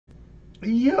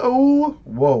Yo!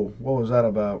 Whoa, what was that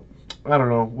about? I don't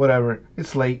know, whatever.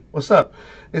 It's late. What's up?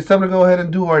 It's time to go ahead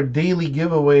and do our daily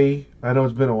giveaway. I know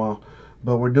it's been a while,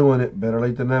 but we're doing it. Better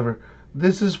late than never.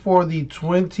 This is for the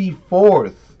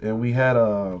 24th, and we had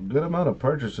a good amount of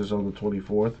purchases on the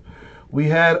 24th. We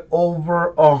had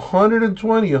over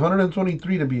 120,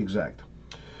 123 to be exact,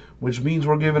 which means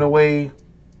we're giving away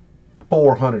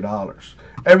 $400.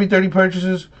 Every 30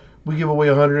 purchases, we give away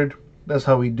 100. That's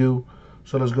how we do.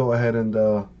 So let's go ahead and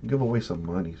give away some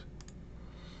monies.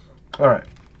 All right.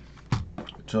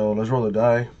 So let's roll the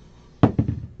die.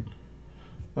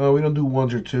 We don't do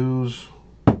ones or twos,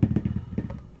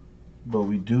 but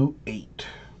we do 8.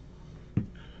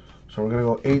 So we're going to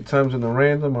go 8 times in the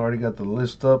random. I already got the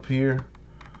list up here.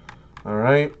 All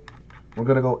right. We're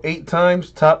going to go 8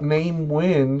 times. Top name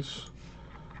wins.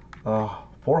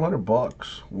 400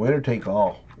 bucks. Winner take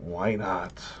all. Why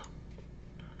not?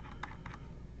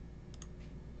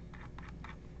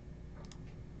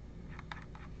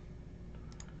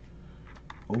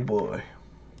 Oh boy.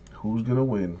 Who's going to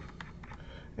win?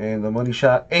 And the money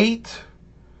shot 8.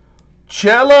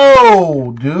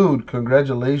 Cello! Dude,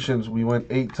 congratulations. We went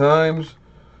 8 times.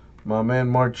 My man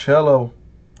Marcello,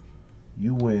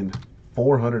 you win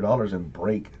 $400 in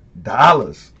break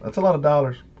dollars. That's a lot of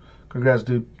dollars. Congrats,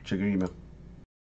 dude. Check your email.